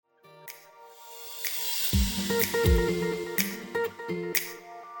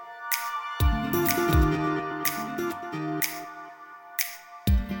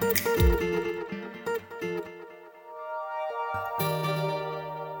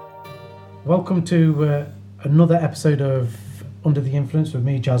Welcome to another episode of Under the Influence with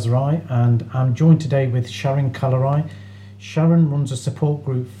me, Jazz Rai, and I'm joined today with Sharen Kalirai. Sharen runs a support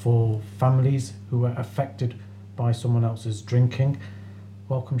group for families who are affected by someone else's drinking.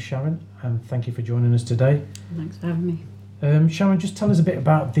 Welcome, Sharen, and thank you for joining us today. Thanks for having me. Sharen, just tell us a bit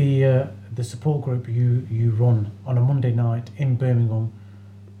about the support group you run on a Monday night in Birmingham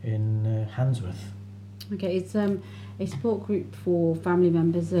in Handsworth. Okay, it's a support group for family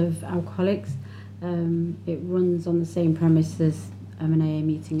members of alcoholics. It runs on the same premise as an AA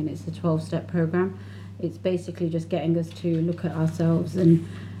meeting, and it's a 12-step program. It's basically just getting us to look at ourselves and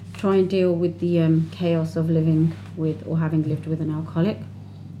try and deal with the chaos of living with or having lived with an alcoholic.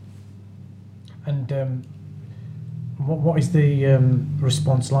 And what is the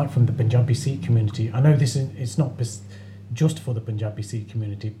response like from the Punjabi Sikh community? I know it's not just for the Punjabi Sikh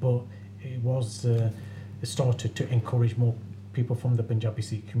community, but it was started to encourage more people from the Punjabi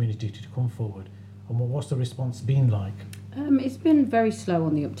Sikh community to come forward. And what's the response been like? It's been very slow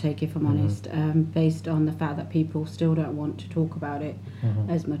on the uptake, if I'm honest, based on the fact that people still don't want to talk about it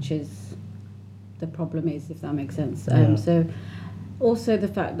as much as the problem is, if that makes sense. So also the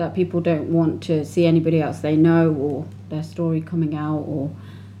fact that people don't want to see anybody else they know or their story coming out, or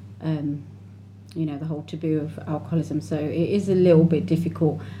the whole taboo of alcoholism. So it is a little bit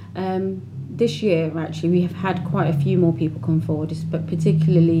difficult. This year, actually, we have had quite a few more people come forward, but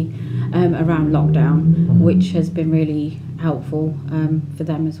particularly around lockdown, which has been really helpful for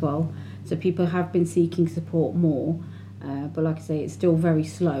them as well. So people have been seeking support more, but like I say, it's still very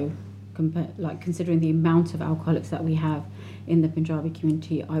slow. Considering the amount of alcoholics that we have in the Punjabi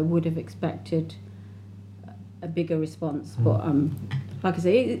community, I would have expected a bigger response. But like I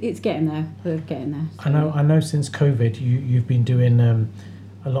say, it's getting there. We're getting there. So. I know. Since COVID, you've been doing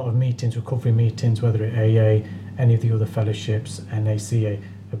a lot of meetings, recovery meetings, whether it's AA, any of the other fellowships, NACA,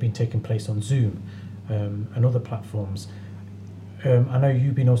 have been taking place on Zoom and other platforms. I know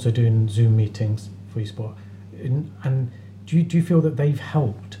you've been also doing Zoom meetings for your sport. And do you feel that they've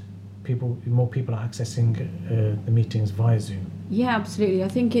helped more people are accessing the meetings via Zoom? Yeah, absolutely. I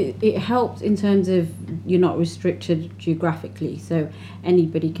think it helps in terms of you're not restricted geographically, so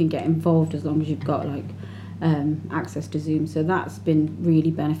anybody can get involved as long as you've got access to Zoom. So that's been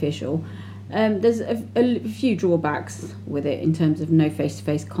really beneficial. There's a few drawbacks with it in terms of no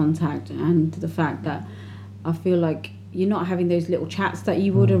face-to-face contact, and the fact that I feel like you're not having those little chats that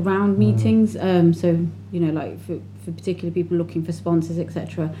you would around meetings. So for particular people looking for sponsors,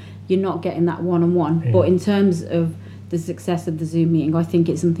 etc., you're not getting that one-on-one. Yeah. But in terms of the success of the Zoom meeting, I think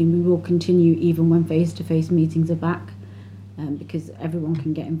it's something we will continue even when face-to-face meetings are back, because everyone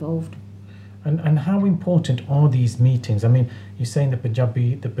can get involved. And how important are these meetings? I mean, you're saying the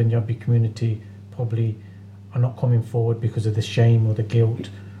Punjabi community probably are not coming forward because of the shame or the guilt,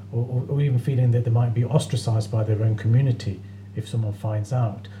 or even feeling that they might be ostracised by their own community if someone finds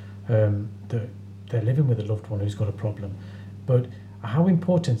out that they're living with a loved one who's got a problem. But how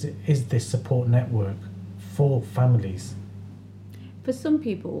important is this support network for families? For some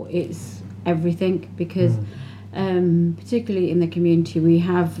people, it's everything, because particularly in the community, we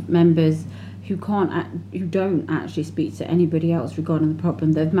have members who don't actually speak to anybody else regarding the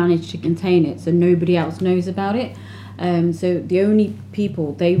problem. They've managed to contain it, so nobody else knows about it. So the only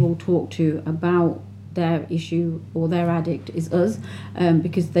people they will talk to about their issue or their addict is us,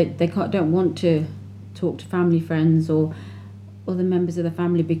 because they don't want to talk to family, friends, or other members of the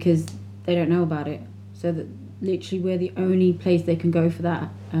family, because they don't know about it. So that literally we're the only place they can go for that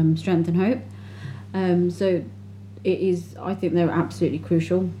strength and hope. So it is. I think they're absolutely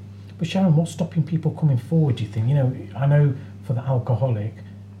crucial. But Sharen, what's stopping people coming forward, do you think? I know for the alcoholic,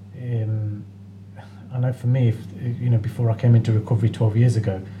 I know for me, before I came into recovery 12 years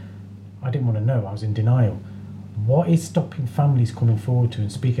ago, I didn't want to know. I was in denial. What is stopping families coming forward to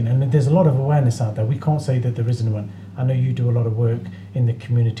and speaking? And there's a lot of awareness out there. We can't say that there isn't one. I know you do a lot of work in the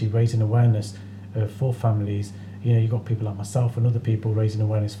community raising awareness for families. You've got people like myself and other people raising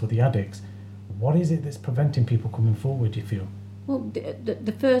awareness for the addicts. What is it that's preventing people coming forward, do you feel? Well,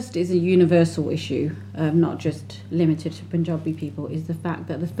 the first is a universal issue, not just limited to Punjabi people, is the fact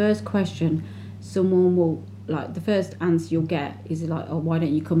that the first question someone will, the first answer you'll get is oh, why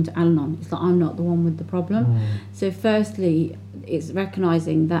don't you come to Al-Anon? It's I'm not the one with the problem. So firstly, it's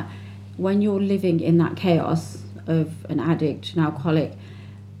recognising that when you're living in that chaos of an addict, an alcoholic,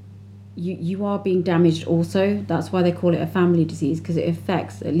 you are being damaged also. That's why they call it a family disease, because it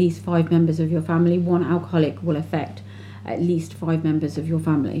affects at least 5 members of your family. One alcoholic will affect at least 5 members of your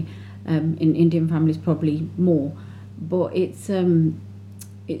family. In Indian families, probably more. But it's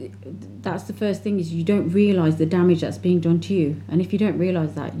that's the first thing, is you don't realise the damage that's being done to you. And if you don't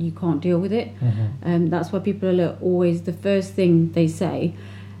realise that, you can't deal with it. That's why people are always, the first thing they say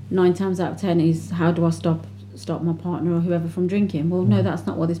 9 times out of 10 is, how do I stop my partner or whoever from drinking? Well, no, that's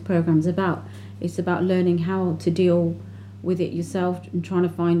not what this program's about. It's about learning how to deal with it yourself and trying to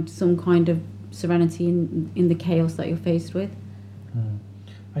find some kind of serenity in the chaos that you're faced with.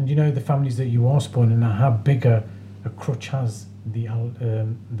 And you know, the families that you are supporting now, how big a crutch has the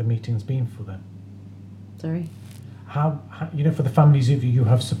meetings been for them? Sorry? How you know, for the families that you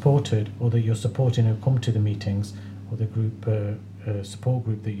have supported or that you're supporting who come to the meetings, or the group support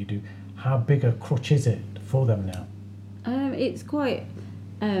group that you do, how big a crutch is it for them now? It's quite,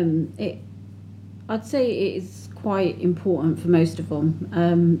 I'd say it is quite important for most of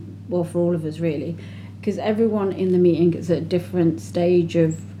them, well, for all of us really, because everyone in the meeting is at a different stage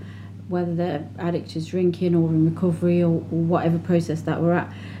of whether they're addict to drinking or in recovery or whatever process that we're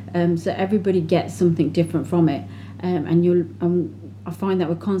at. So everybody gets something different from it, and I find that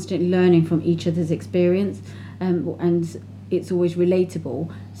we're constantly learning from each other's experience, and it's always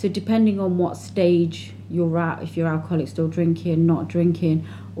relatable. So depending on what stage you're at, if you're alcoholic, still drinking, not drinking,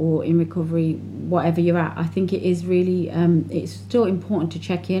 or in recovery, whatever you're at, I think it is really, it's still important to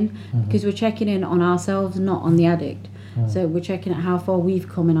check in, because we're checking in on ourselves, not on the addict. So we're checking out how far we've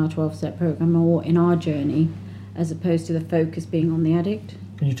come in our 12-step program or in our journey, as opposed to the focus being on the addict.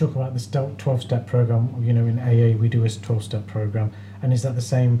 Can you talk about this 12-step program? You know, in AA we do a 12-step program, and is that the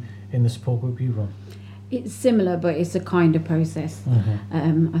same in the support group you run? It's similar, but it's a kind of process.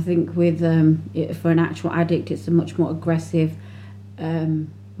 I think with for an actual addict, it's a much more aggressive, well,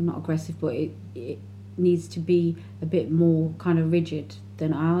 not aggressive, but it needs to be a bit more kind of rigid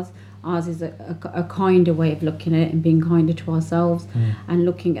than ours. Ours is a kinder way of looking at it and being kinder to ourselves, and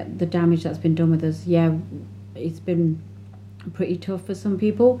looking at the damage that's been done with us. Yeah, it's been pretty tough for some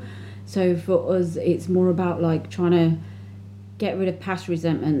people. So for us, it's more about like trying to get rid of past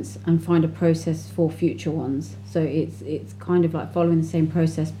resentments and find a process for future ones. So it's kind of like following the same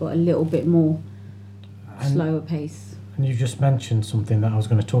process but a little bit more slower pace. And you just mentioned something that I was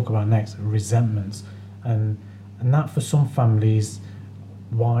going to talk about next, resentments, and that for some families,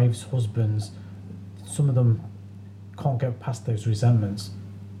 wives, husbands, some of them can't get past those resentments,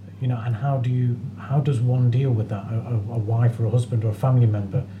 you know. And how does one deal with that, a wife or a husband or a family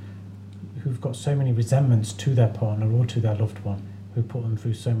member who've got so many resentments to their partner or to their loved one, who put them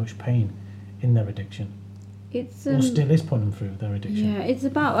through so much pain in their addiction? It's or still is putting them through their addiction. Yeah, it's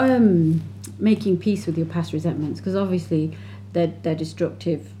about making peace with your past resentments, because obviously they're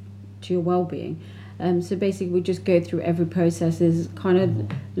destructive to your well-being. So basically we just go through every process, is kind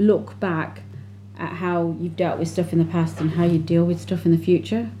of look back at how you've dealt with stuff in the past and how you deal with stuff in the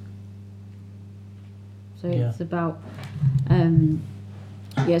future. So it's about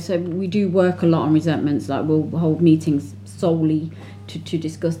so we do work a lot on resentments. Like we'll hold meetings solely to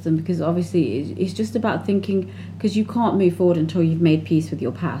discuss them, because obviously it's just about thinking, because you can't move forward until you've made peace with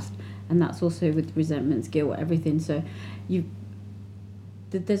your past, and that's also with resentments, guilt, everything. So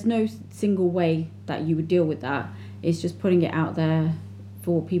there's no single way that you would deal with that. It's just putting it out there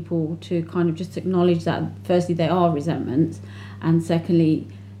for people to kind of just acknowledge that firstly they are resentments, and secondly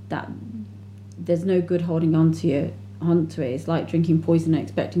that there's no good holding onto it. It's like drinking poison and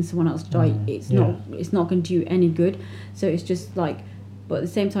expecting someone else to die. It's not going to do you any good. So it's just like, but at the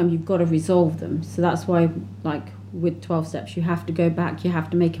same time you've got to resolve them. So that's why, like with 12 steps, you have to go back, you have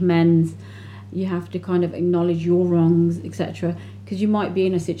to make amends, you have to kind of acknowledge your wrongs, etc. Because you might be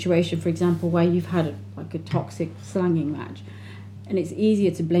in a situation, for example, where you've had a toxic slanging match, and it's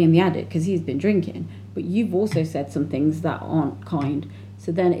easier to blame the addict because he's been drinking, but you've also said some things that aren't kind.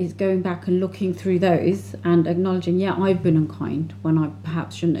 So then it's going back and looking through those and acknowledging, yeah, I've been unkind when I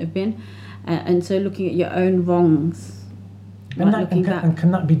perhaps shouldn't have been. And so looking at your own wrongs. And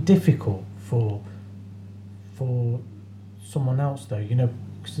can that be difficult for someone else though? You know,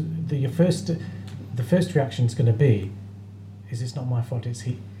 cause the first reaction is going to be, is it's not my fault, it's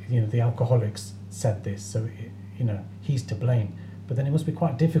he, you know, the alcoholics said this, so he's to blame. But then it must be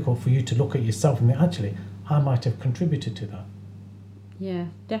quite difficult for you to look at yourself and think, actually, I might have contributed to that. Yeah,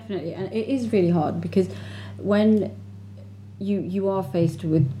 definitely. And it is really hard, because when you are faced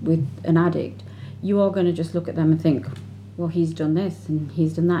with an addict, you are going to just look at them and think, well, he's done this and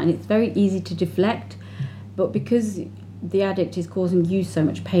he's done that. And it's very easy to deflect. But because the addict is causing you so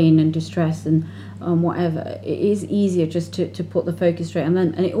much pain and distress and whatever, it is easier just to put the focus straight.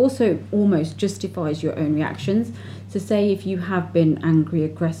 And it also almost justifies your own reactions. So say if you have been angry,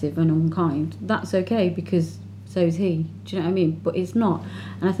 aggressive and unkind, that's okay, because so is he. Do you know what I mean? But it's not.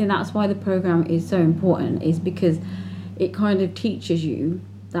 And I think that's why the programme is so important, is because it kind of teaches you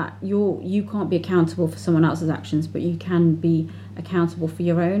that you can't be accountable for someone else's actions, but you can be accountable for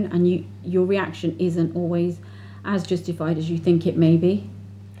your own, and your reaction isn't always as justified as you think it may be.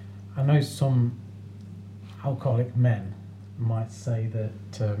 I know some alcoholic men might say that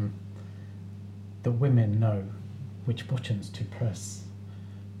the women know which buttons to press.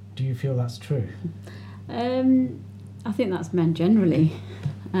 Do you feel that's true? I think that's men generally,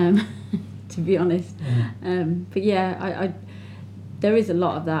 to be honest. But yeah, I there is a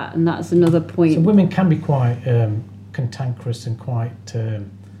lot of that, and that's another point. So women can be quite cantankerous and quite,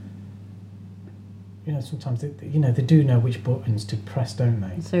 sometimes they do know which buttons to press, don't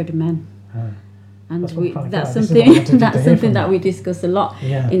they? So do men. And that's that's something that we discuss a lot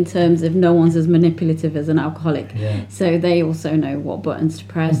in terms of no one's as manipulative as an alcoholic. Yeah. So they also know what buttons to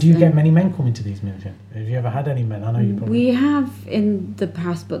press. And do you get many men coming to these meetings? Have you ever had any men? I know you probably... We have in the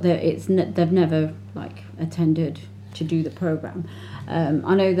past, but they've never attended to do the programme.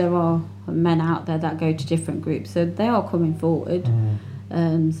 I know there are men out there that go to different groups, so they are coming forward.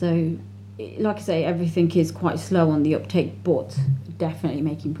 So, like I say, everything is quite slow on the uptake, but definitely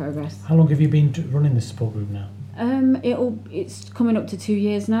making progress. How long have you been running this support group now? It's coming up to 2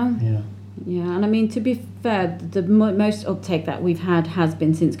 years now. Yeah, and I mean, to be fair, the most uptake that we've had has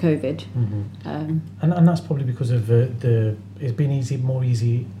been since COVID. And that's probably because of it's been more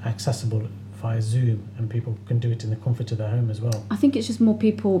easy accessible via Zoom, and people can do it in the comfort of their home as well. I think it's just more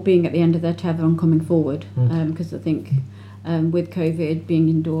people being at the end of their tether and coming forward, because I think with COVID, being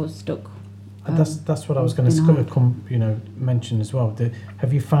indoors, stuck. And that's what I was going to mention as well.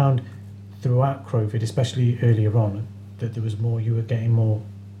 Have you found throughout COVID, especially earlier on, that there was you were getting more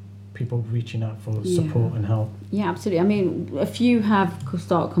people reaching out for support and help? Yeah, absolutely. I mean, a few have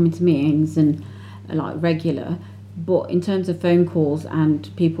started coming to meetings and regular, but in terms of phone calls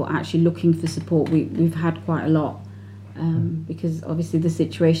and people actually looking for support, we've had quite a lot, because obviously the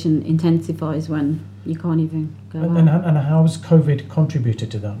situation intensifies when you can't even go out. And how has COVID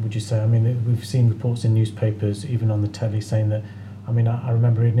contributed to that, would you say? I mean, we've seen reports in newspapers, even on the telly, saying that, I mean, I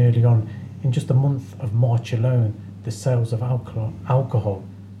remember early on, in just the month of March alone, the sales of alcohol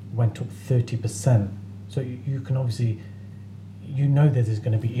went up 30%. So you can obviously, that there's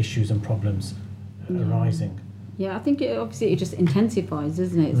going to be issues and problems arising. Yeah, I think it just intensifies,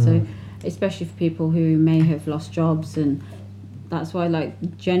 doesn't it? So especially for people who may have lost jobs, and that's why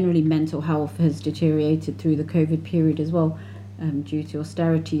generally mental health has deteriorated through the COVID period as well, due to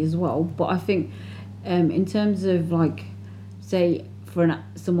austerity as well. But I think in terms of say for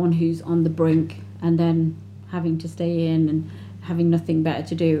someone who's on the brink and then having to stay in and having nothing better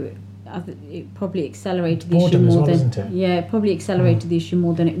to do, it probably accelerated the issue more than isn't it? Yeah, it probably accelerated the issue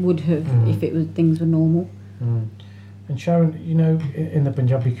more than it would have if things were normal. And Sharen, in the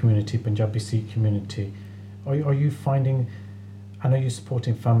Punjabi community, Punjabi Sikh community, are you finding, I know you're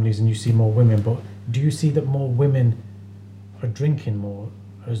supporting families and you see more women, but do you see that more women are drinking more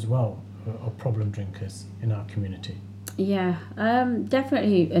as well, or problem drinkers in our community? Yeah,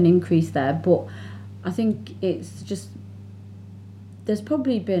 definitely an increase there, but I think it's just, there's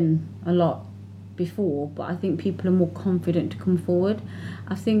probably been a lot before, but I think people are more confident to come forward.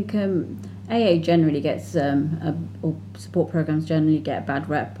 I think AA generally gets, or support programs generally get a bad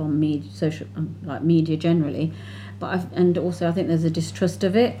rep on media generally, and also I think there's a distrust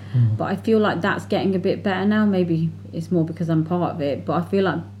of it. But I feel like that's getting a bit better now. Maybe it's more because I'm part of it, but I feel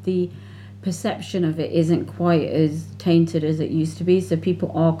like the perception of it isn't quite as tainted as it used to be. So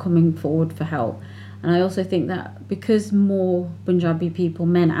people are coming forward for help. And I also think that because more Punjabi people,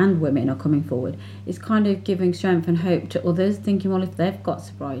 men and women, are coming forward, it's kind of giving strength and hope to others, thinking, well, if they've got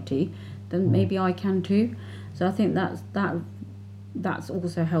sobriety, then maybe I can too. So I think that's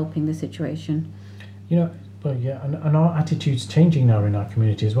also helping the situation. And our attitude's changing now in our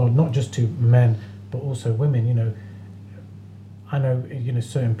community as well, not just to men, but also women. I know,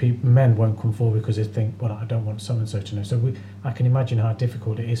 certain men won't come forward because they think, well, I don't want so-and-so to know. So I can imagine how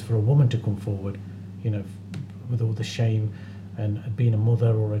difficult it is for a woman to come forward, with all the shame and being a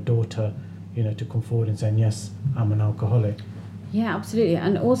mother or a daughter, to come forward and saying, yes, I'm an alcoholic. Yeah, absolutely.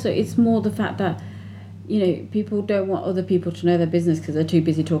 And also it's more the fact that, people don't want other people to know their business because they're too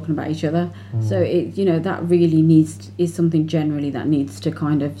busy talking about each other. So that really is something generally that needs to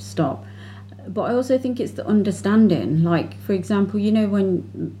kind of stop. But I also think it's the understanding. For example,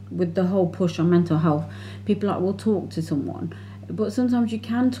 when with the whole push on mental health, people will talk to someone, but sometimes you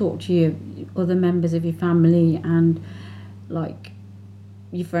can talk to your other members of your family and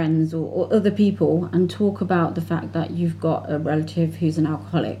your friends or other people and talk about the fact that you've got a relative who's an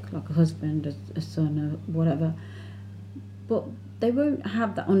alcoholic, like a husband, a son, or whatever. But they won't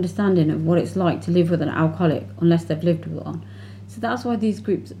have that understanding of what it's like to live with an alcoholic unless they've lived with one. So that's why these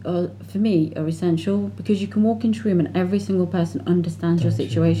groups are, for me, are essential, because you can walk into a room and every single person understands your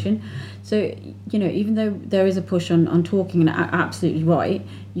situation. So, you know, even though there is a push on talking, and absolutely right,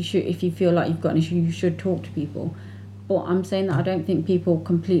 you should, if you feel like you've got an issue, you should talk to people. But I'm saying that I don't think people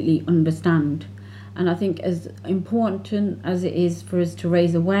completely understand. And I think as important as it is for us to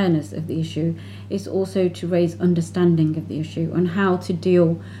raise awareness of the issue, it's also to raise understanding of the issue and how to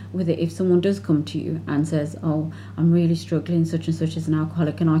deal with it if someone does come to you and says, oh, I'm really struggling, such and such as an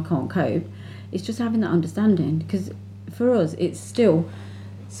alcoholic and I can't cope. It's just having that understanding, because for us it's still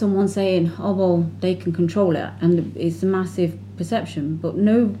someone saying, oh, well, they can control it, and it's a massive perception, but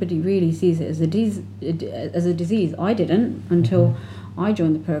nobody really sees it as a disease. I didn't until I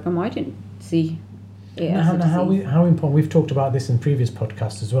joined the programme. I didn't see how important, we've talked about this in previous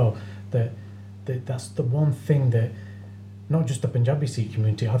podcasts as well, that's the one thing that not just the Punjabi Sikh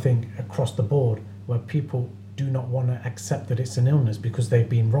community, I think across the board, where people do not want to accept that it's an illness because they've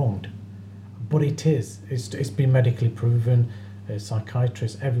been wronged. But it's been medically proven.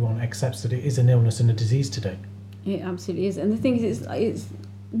 Psychiatrists, everyone accepts that it is an illness and a disease today. It absolutely is. And the thing is, it's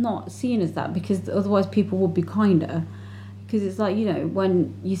not seen as that, because otherwise people would be kinder. Because it's like, you know,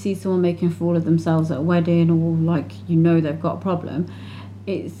 when you see someone making a fool of themselves at a wedding, or like, you know, they've got a problem,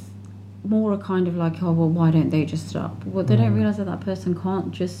 it's more a kind of like, oh, well, why don't they just stop? Well, they don't realise that person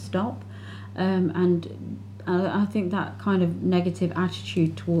can't just stop. And I think that kind of negative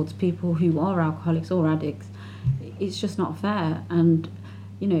attitude towards people who are alcoholics or addicts, it's just not fair. And,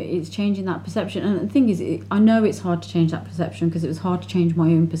 you know, it's changing that perception. And the thing is, I know it's hard to change that perception, because it was hard to change my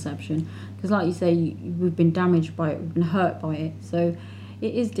own perception. Because like you say, we've been damaged by it, we've been hurt by it. So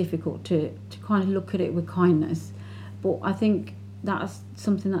it is difficult to kind of look at it with kindness. But I think that's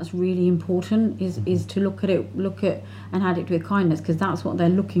something that's really important, is to look at an addict with kindness, because that's what they're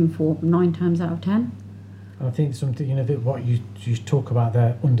looking for 9 times out of 10. And I think something, you know, that what you talk about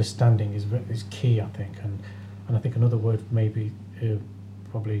there, understanding is key, I think. And I think another word maybe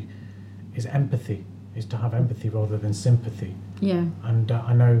probably is empathy, is to have empathy rather than sympathy. Yeah. And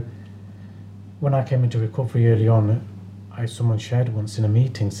I know when I came into recovery early on, someone shared once in a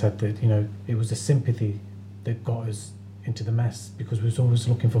meeting, said that, you know, it was the sympathy that got us into the mess, because we was always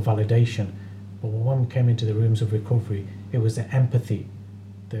looking for validation. But when we came into the rooms of recovery, it was the empathy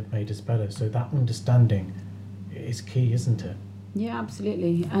that made us better. So that understanding is key, isn't it? Yeah,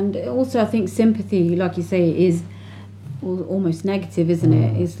 absolutely. And also I think sympathy, like you say, is almost negative, isn't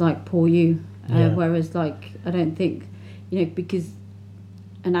it? It's like poor you. Whereas, like, I don't think, you know, because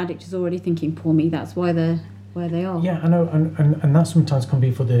an addict is already thinking poor me, that's why they're where they are. Yeah, I know, and that sometimes can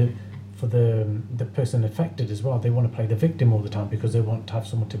be for the person affected as well. They want to play the victim all the time because they want to have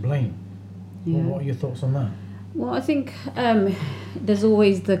someone to blame. Yeah. Well, what are your thoughts on that? Well, I think there's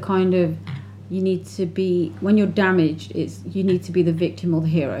always the kind of, you need to be, when you're damaged, you need to be the victim or the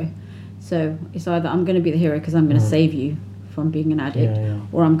hero. So it's either I'm going to be the hero because I'm going to save you from being an addict,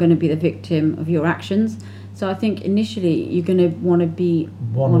 or I'm going to be the victim of your actions. So I think initially you're going to want to be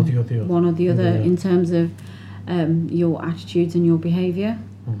one or the other in terms of your attitudes and your behaviour.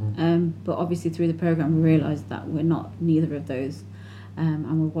 But obviously through the programme we realised that we're not neither of those,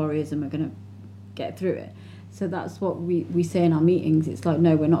 and we're warriors and we're going to get through it. So that's what we say in our meetings. It's like,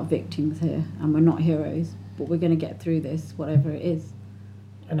 no, we're not victims here and we're not heroes, but we're going to get through this, whatever it is.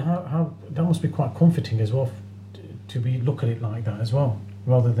 And how that must be quite comforting as well, to be look at it like that as well,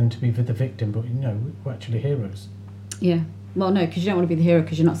 rather than to be the victim, but, you know, we're actually heroes. Yeah. Well, no, because you don't want to be the hero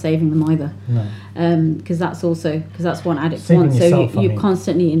because you're not saving them either. No. Because that's what addicts saving want. Yourself, so you're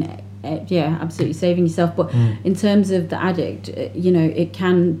constantly absolutely saving yourself. But in terms of the addict, you know, it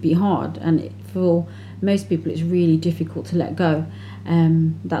can be hard, and for most people it's really difficult to let go.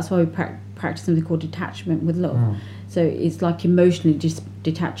 That's why we practice something called detachment with love. So it's like emotionally just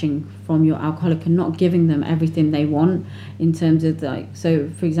detaching from your alcoholic and not giving them everything they want in terms of, like, so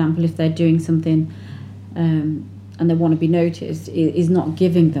for example, if they're doing something and they want to be noticed, is not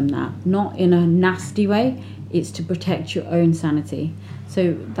giving them that, not in a nasty way. It's to protect your own sanity.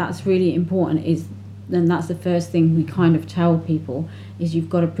 So that's really important, and that's the first thing we kind of tell people, is you've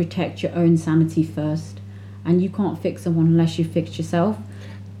got to protect your own sanity first, and you can't fix someone unless you fix yourself.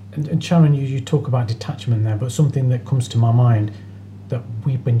 And Sharen, you talk about detachment there, but something that comes to my mind that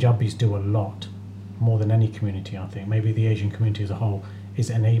we Punjabis do a lot, more than any community, I think, maybe the Asian community as a whole, is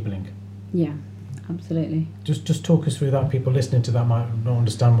enabling. Yeah, absolutely. Just talk us through that. People listening to that might not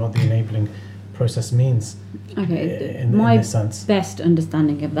understand what the enabling process means. Okay, in this sense. Best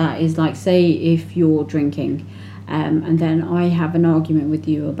understanding of that is, like, say if you're drinking, and then I have an argument with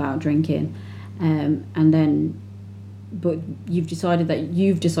you about drinking, but you've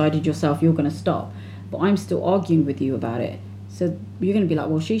decided yourself you're going to stop, but I'm still arguing with you about it. So you're going to be like,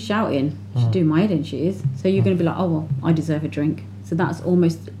 well, she's shouting, she's doing my head in, she is. So you're going to be like, oh, well, I deserve a drink. So that's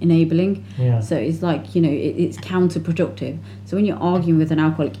almost enabling. Yeah. So it's like, it's counterproductive. So when you're arguing with an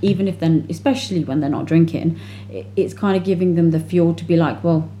alcoholic, even if then, especially when they're not drinking, it's kind of giving them the fuel to be like,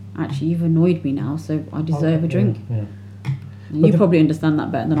 well, actually, you've annoyed me now, so I deserve a drink. Yeah. You probably understand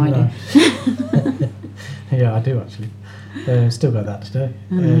that better than I do. Yeah, I do actually. Still got that today.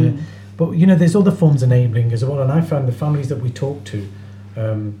 But there's other forms enabling as well, and I found the families that we talk to,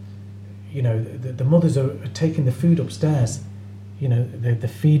 the mothers are taking the food upstairs. They're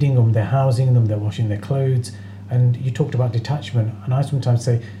feeding them, they're housing them, they're washing their clothes. And you talked about detachment, and I sometimes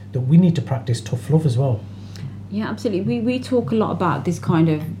say that we need to practice tough love as well. Yeah, absolutely. We talk a lot about this kind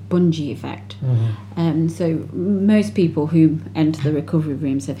of bungee effect. So most people who enter the recovery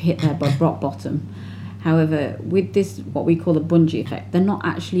rooms have hit their rock bottom. However, with this, what we call the bungee effect, they're not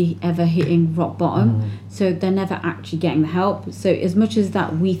actually ever hitting rock bottom. So they're never actually getting the help. So as much as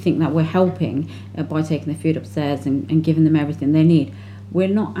that we think that we're helping by taking the food upstairs and giving them everything they need, we're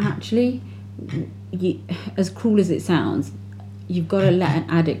not actually, as cruel as it sounds, you've got to let an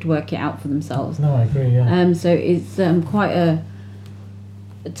addict work it out for themselves. No, I agree, yeah. So it's quite a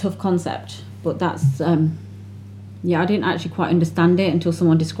tough concept, but that's... I didn't actually quite understand it until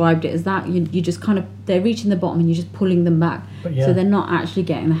someone described it as that. You just kind of, they're reaching the bottom and you're just pulling them back. So they're not actually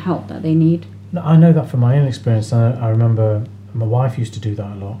getting the help that they need. No, I know that from my own experience. I remember my wife used to do that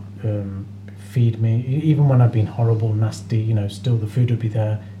a lot. Feed me, even when I'd been horrible, nasty, still the food would be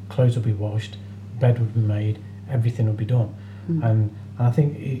there, clothes would be washed, bed would be made, everything would be done. And I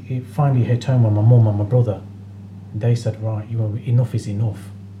think it finally hit home when my mum and my brother, they said, right, enough is enough.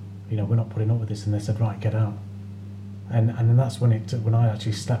 We're not putting up with this. And they said, right, get out. And then that's when I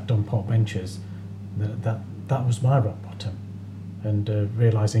actually slept on park benches. That was my rock bottom, and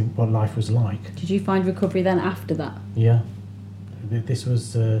realising what life was like. Did you find recovery then after that? Yeah, this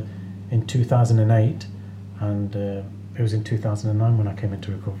was in 2008, and it was in 2009 when I came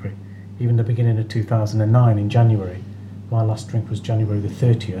into recovery. Even the beginning of 2009 in January, my last drink was January the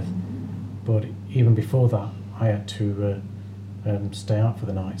 30th. But even before that, I had to stay out for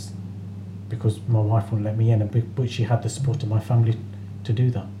the nights, because my wife wouldn't let me in, but she had the support of my family to do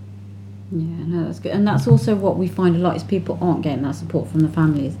that. Yeah, no, that's good. And that's also what we find a lot is people aren't getting that support from the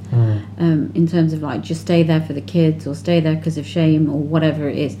families, in terms of like, just stay there for the kids or stay there because of shame or whatever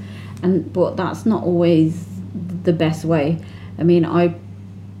it is. But that's not always the best way. I mean,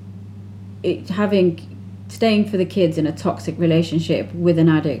 staying for the kids in a toxic relationship with an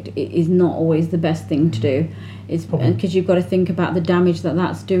addict is not always the best thing to do. It's because you've got to think about the damage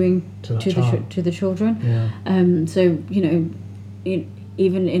that's doing to the children. Yeah. So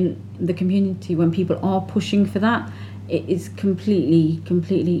even in the community, when people are pushing for that, it is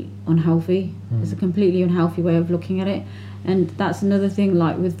completely unhealthy. It's a completely unhealthy way of looking at it. And that's another thing,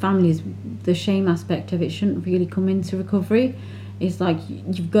 like with families, the shame aspect of it shouldn't really come into recovery. It's like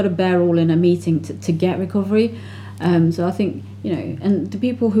you've got to bear all in a meeting to get recovery. So I think, and the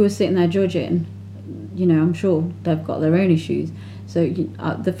people who are sitting there judging, I'm sure they've got their own issues. So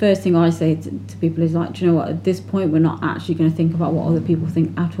the first thing I say to people is like, do you know what, at this point we're not actually going to think about what other people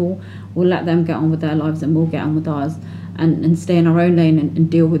think at all. We'll let them get on with their lives and we'll get on with ours and stay in our own lane and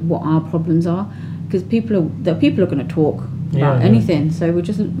deal with what our problems are. Because people are going to talk about anything. So we'll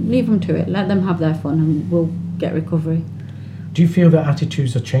just leave them to it, let them have their fun, and we'll get recovery. Do you feel that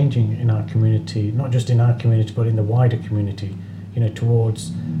attitudes are changing in our community, not just in our community, but in the wider community,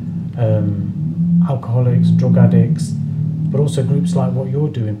 towards alcoholics, drug addicts, but also groups like what you're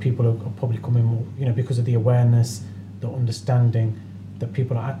doing? People are probably coming more, because of the awareness, the understanding that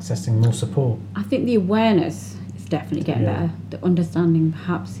people are accessing more support. I think the awareness is definitely getting better. The understanding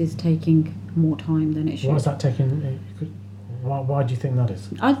perhaps is taking more time than it should. Why is that taking? Why do you think that is?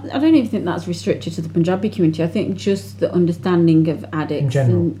 I don't even think that's restricted to the Punjabi community. I think just the understanding of addicts. In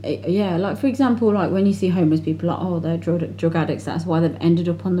general. Like for example, like when you see homeless people, like, oh, they're drug addicts, that's why they've ended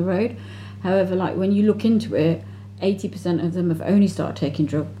up on the road. However, like when you look into it, 80% of them have only started taking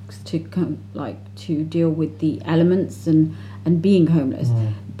drugs to deal with the elements and being homeless.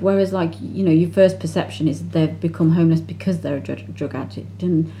 Whereas your first perception is they've become homeless because they're a drug addict,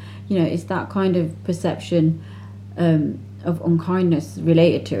 and it's that kind of perception of unkindness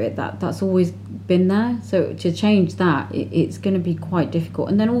related to it that's always been there. So to change that, it's going to be quite difficult.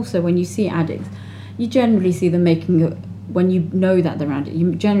 And then also when you see addicts, you generally see them when you know that they're addicts,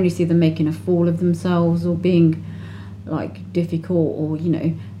 you generally see them making a fool of themselves or being difficult, or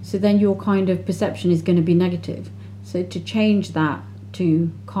so then your kind of perception is going to be negative. So to change that to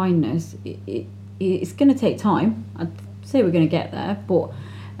kindness, it's going to take time. I'd say we're going to get there, but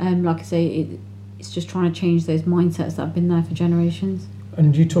like I say, it's just trying to change those mindsets that have been there for generations.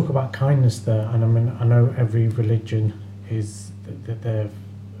 And you talk about kindness there, and I mean, I know every religion is their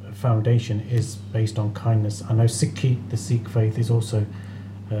foundation is based on kindness. I know Sikhi, the Sikh faith, is also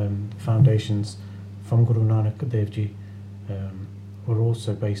foundations from Guru Nanak Dev Ji were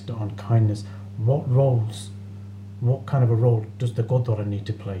also based on kindness. What kind of a role does the Gurdwara need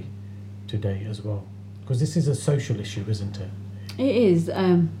to play today as well? Because this is a social issue, isn't it? It is,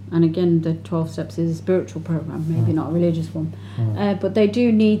 and again, the 12 Steps is a spiritual program, maybe not a religious one, but they do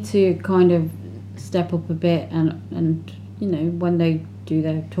need to kind of step up a bit, and you know, when they do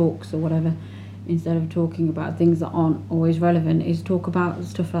their talks or whatever, instead of talking about things that aren't always relevant, is talk about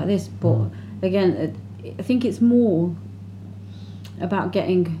stuff like this. But again, I think it's more about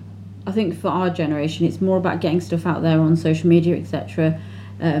getting, I think for our generation, it's more about getting stuff out there on social media, etc.,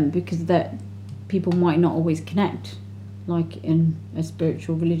 because that people might not always connect, like in a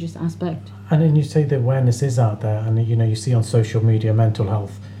spiritual, religious aspect. And then you say the awareness is out there, and you know, you see on social media mental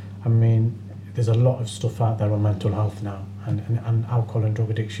health. I mean, there's a lot of stuff out there on mental health now, and alcohol and drug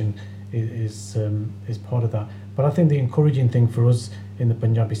addiction is part of that. But I think the encouraging thing for us in the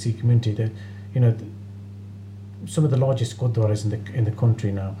Punjabi Sikh community, that you know, some of the largest gurdwaras in the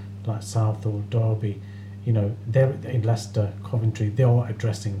country now, like South or Derby, you know, they're in Leicester, Coventry, they are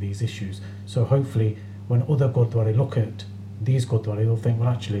addressing these issues. So hopefully, when other Gurdwara look at these Gurdwara, they'll think, well,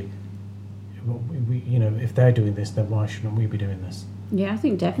 actually, we, you know, if they're doing this, then why shouldn't we be doing this? Yeah, I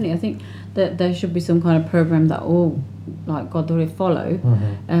think definitely. I think that there should be some kind of program that all like Gurdwara follow,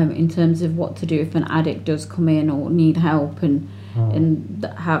 in terms of what to do if an addict does come in or need help, and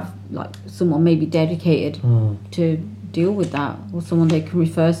have like someone maybe dedicated to deal with that, or someone they can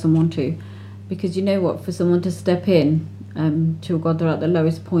refer someone to, because you know what, for someone to step in to a Gurdwara at the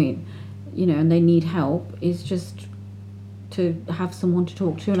lowest point, you know, and they need help, is just to have someone to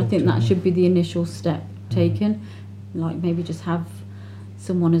talk to, and I think that should be the initial step taken. Like maybe just have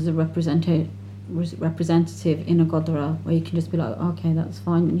someone as a representative in a Gurdwara, where you can just be like, okay, that's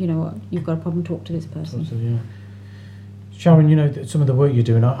fine, you know what, you've got a problem, talk to this person. Yeah. Sharen, you know, some of the work you're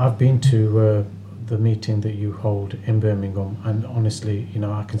doing, I've been to the meeting that you hold in Birmingham, and honestly, you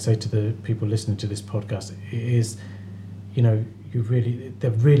know, I can say to the people listening to this podcast, it is, you know,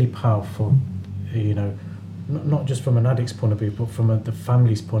 they're really powerful, you know, not just from an addict's point of view, but from the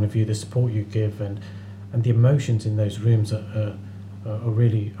family's point of view, the support you give, and the emotions in those rooms are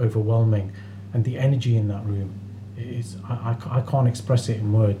really overwhelming, and the energy in that room is, I can't express it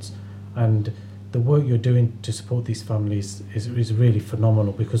in words. And the work you're doing to support these families is really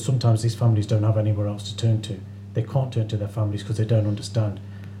phenomenal, because sometimes these families don't have anywhere else to turn to. They can't turn to their families because they don't understand.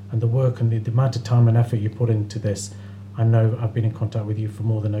 And the work and the amount of time and effort you put into this, I know I've been in contact with you for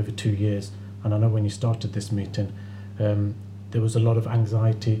more than over 2 years, and I know when you started this meeting, there was a lot of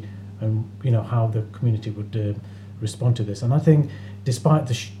anxiety, and you know how the community would respond to this. And I think, despite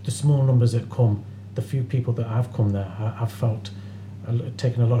the small numbers that come, the few people that have come there, I've felt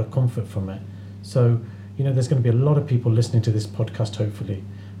taken a lot of comfort from it. So you know, there's going to be a lot of people listening to this podcast, hopefully.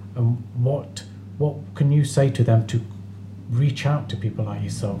 And what can you say to them to reach out to people like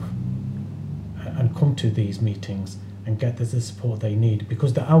yourself and come to these meetings and get the support they need?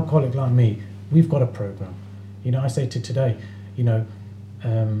 Because the alcoholic like me, we've got a program. You know, I say to today, you know,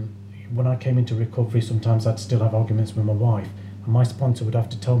 when I came into recovery, sometimes I'd still have arguments with my wife, and my sponsor would have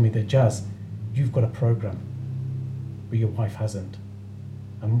to tell me that, Jazz, you've got a program, but your wife hasn't.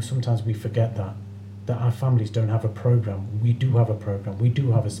 And sometimes we forget that our families don't have a program. We do have a program. We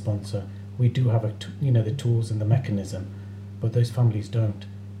do have a sponsor. We do have the tools and the mechanism, but those families don't.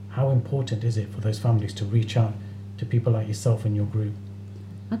 How important is it for those families to reach out to people like yourself and your group?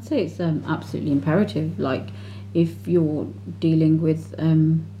 I'd say it's absolutely imperative. Like, if you're dealing with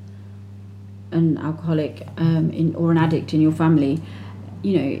an alcoholic or an addict in your family,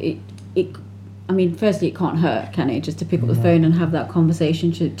 you know, it. I mean, firstly, it can't hurt, can it? Just to pick up the phone and have that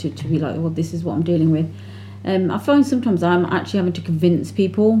conversation to be like, well, this is what I'm dealing with. I find sometimes I'm actually having to convince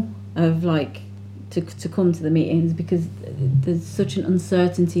people of like to come to the meetings, because there's such an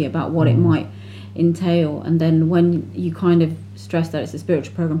uncertainty about what it might entail. And then when you kind of stress that it's a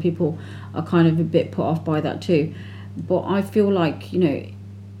spiritual program, people are kind of a bit put off by that too. But I feel like, you know,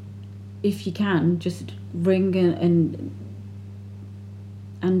 if you can, just ring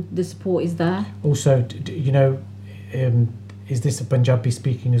and the support is there. Also, you know, is this a Punjabi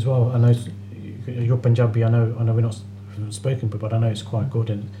speaking as well? I know you're Punjabi. I know we're not spoken, but I know it's quite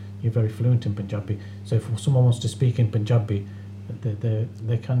good, and you're very fluent in Punjabi. So if someone wants to speak in Punjabi,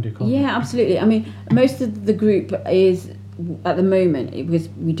 they can do. Yeah, absolutely. I mean, most of the group is, at the moment,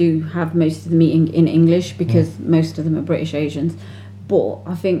 we do have most of the meeting in English, because most of them are British Asians. But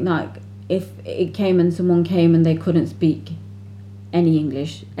I think like if it came and someone came and they couldn't speak any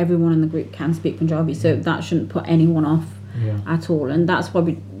English, everyone in the group can speak Punjabi, so that shouldn't put anyone off at all. And that's why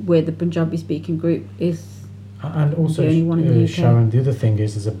we're the Punjabi speaking group is. And also, the only one in the UK. Sharon, the other thing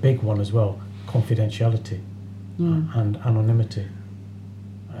is a big one as well: confidentiality and anonymity,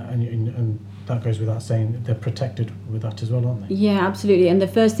 and that goes without saying. They're protected with that as well, aren't they? Yeah, absolutely. And the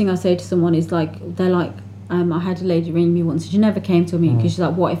first thing I say to someone is I had a lady ring me once. She never came to me because she's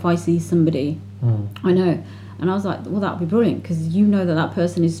like, "What if I see somebody I know?" And I was like, "Well, that would be brilliant because you know that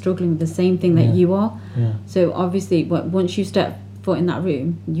person is struggling with the same thing that you are." Yeah. So obviously, once you step foot in that room,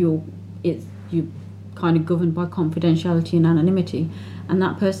 you kind of governed by confidentiality and anonymity, and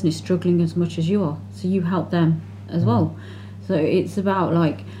that person is struggling as much as you are, so you help them as well. So it's about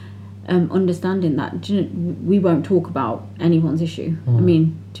understanding that we won't talk about anyone's issue. I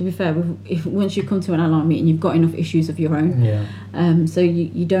mean, to be fair, once you come to an Al-Anon meeting, you've got enough issues of your own. So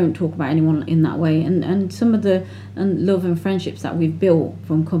you don't talk about anyone in that way. And some of the love and friendships that we've built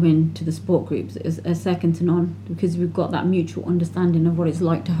from coming to the support groups is second to none, because we've got that mutual understanding of what it's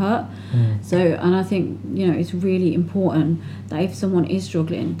like to hurt. So, and I think, it's really important that if someone is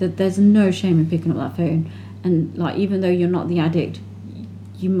struggling, that there's no shame in picking up that phone. And even though you're not the addict,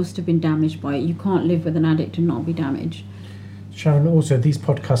 you must have been damaged by it. You can't live with an addict and not be damaged. Sharon, also these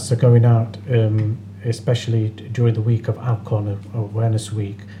podcasts are going out, especially during the week of Alcohol Awareness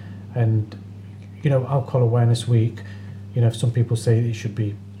Week, and Alcohol Awareness Week. Some people say it should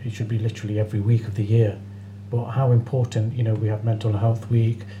be literally every week of the year, but how important. We have Mental Health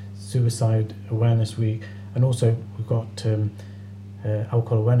Week, Suicide Awareness Week, and also we've got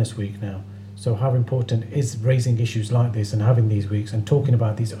Alcohol Awareness Week now. So how important is raising issues like this and having these weeks and talking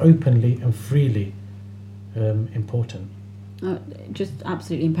about these openly and freely important? Just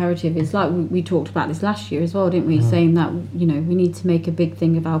absolutely imperative. It's like we talked about this last year as well, didn't we? Saying that we need to make a big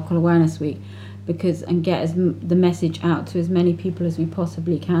thing of Alcohol Awareness Week and get the message out to as many people as we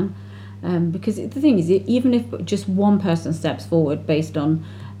possibly can. Because the thing is, even if just one person steps forward based on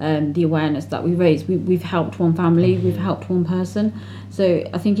the awareness that we raise, we've helped one family, we've helped one person. So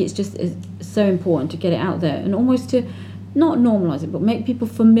I think it's so important to get it out there and almost to not normalise it, but make people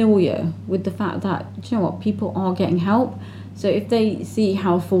familiar with the fact that, people are getting help. So if they see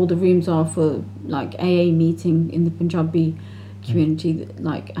how full the rooms are for AA meeting in the Punjabi community,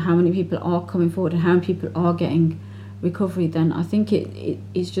 how many people are coming forward and how many people are getting recovery, then I think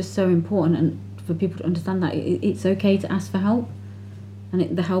it's just so important and for people to understand that it's okay to ask for help,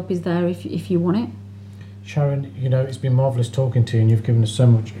 and the help is there if you want it. Sharon, it's been marvellous talking to you, and you've given us so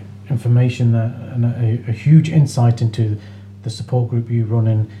much information and a huge insight into the support group you run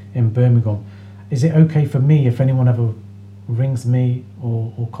in Birmingham. Is it okay for me, if anyone ever rings me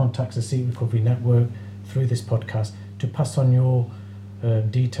or contacts the Seek Recovery Network through this podcast, to pass on your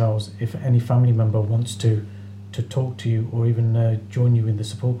details if any family member wants to talk to you or even join you in the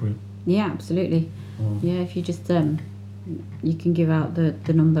support group? Yeah, absolutely. Yeah, if you just you can give out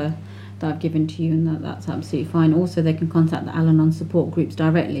the number that I've given to you, and that's absolutely fine. Also, they can contact the Al-Anon support groups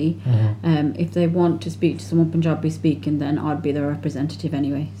directly. If they want to speak to someone Punjabi speaking, then I'd be their representative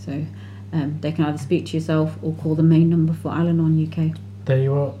anyway. So they can either speak to yourself or call the main number for Al-Anon UK. There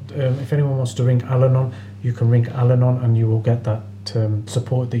you are. If anyone wants to ring Al-Anon, you can ring Al-Anon and you will get that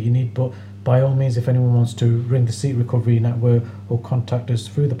support that you need. But by all means, if anyone wants to ring the Seek Recovery Network or contact us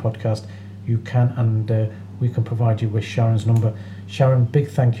through the podcast, you can, and we can provide you with Sharon's number. Sharon, big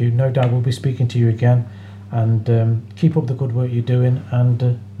thank you. No doubt we'll be speaking to you again, and keep up the good work you're doing,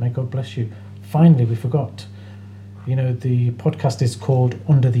 and may God bless you. Finally, we forgot, the podcast is called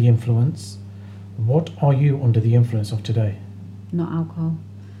Under the Influence. What are you under the influence of today? Not alcohol.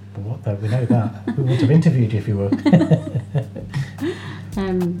 But what though? We know that. We would have interviewed you if you were.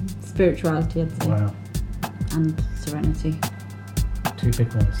 Spirituality, I'd say. Wow. And serenity. Two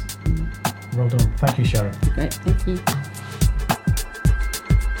big ones. Well done. Thank you, Sharon. Great, thank you.